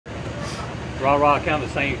Rara, kind of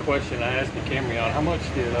the same question I asked Cameron. How much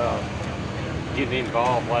did getting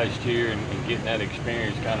involved last year and getting that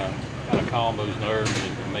experience kind of calm those nerves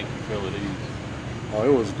and make you feel at ease? Oh,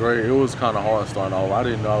 it was great. It was kind of hard starting off. I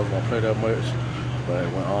didn't know I was gonna play that much, but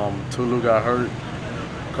when Tulu got hurt,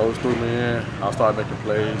 coach threw me in. I started making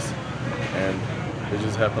plays, and it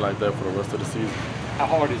just happened like that for the rest of the season. How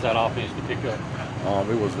hard is that offense to pick up?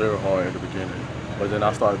 It was very hard at the beginning, but then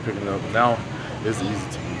I started picking up. Now it's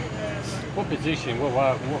easy to me. What position? What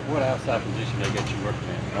outside position they got you working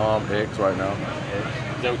at? X right now.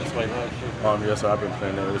 Is that what you played last year? Yes, sir. I've been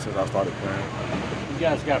playing ever since I started playing. You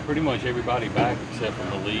guys got pretty much everybody back except for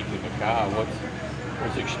Malik and Makai.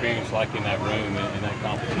 What's the experience like in that room and in that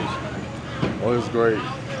competition? Oh, it's great.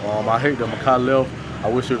 I hate that Makai left. I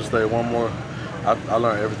wish he would have stayed one more. I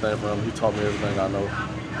learned everything from him. He taught me everything I know.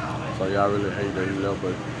 So yeah, I really hate that he left.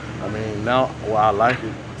 But I mean, now I like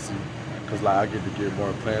it, because like I get to get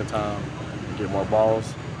more playing time, and get more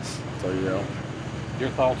balls. So yeah. Your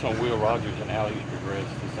thoughts on Will Rogers and how he's progressed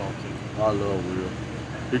this offseason? I love Will.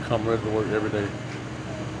 He come ready to work every day.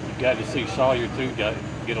 You got to see Sawyer too. Got to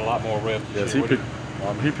get a lot more reps. Yes, he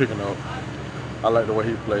picking up. I like the way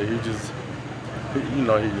he play. He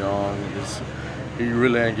young. He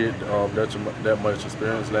really ain't get that much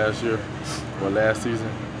experience last year or last season.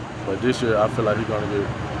 But this year, I feel like he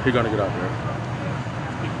gonna get out there.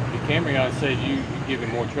 Cameron said you give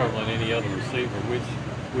him more trouble than any other receiver.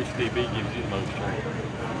 Which DB gives you the most trouble?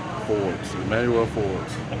 Forbes, Emmanuel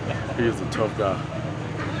Forbes. He is a tough guy.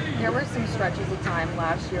 There were some stretches of time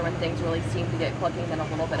last year when things really seemed to get clicking and a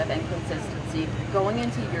little bit of inconsistency. Going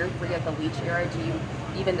into year 3 of the Leach era, do you,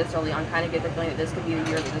 even this early on, kind of get the feeling that this could be the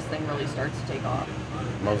year that this thing really starts to take off?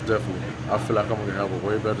 Most definitely. I feel like I'm going to have a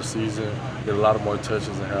way better season, get a lot of more touches,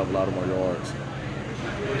 and have a lot of more yards.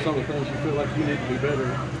 Some of the things you feel like you need to be better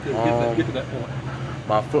to get to that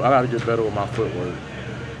point? I got to get better with my footwork,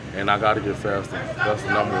 and I got to get faster. That's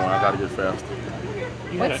the number one. I got to get faster.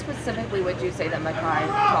 What specifically would you say that Makai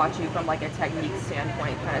taught you from like a technique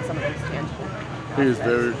standpoint, kind of some of those tangible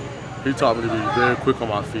aspects? He taught me to be very quick on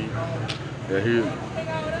my feet.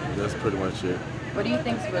 Yeah, that's pretty much it. What do you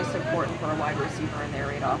think is most important for a wide receiver in the air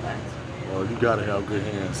raid offense? Well, you got to have good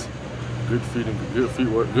hands, good feet, and good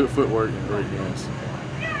footwork, and great hands.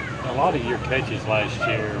 A lot of your catches last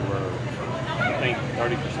year were, I think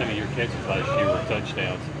 30% of your catches last year were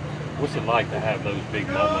touchdowns. What's it like to have those big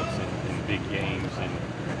moments in big games, and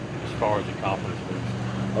as far as the confidence goes?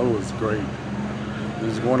 Oh, it was great.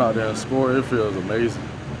 Just going out there and scoring, it feels amazing.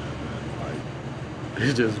 Like,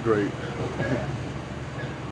 it's just great.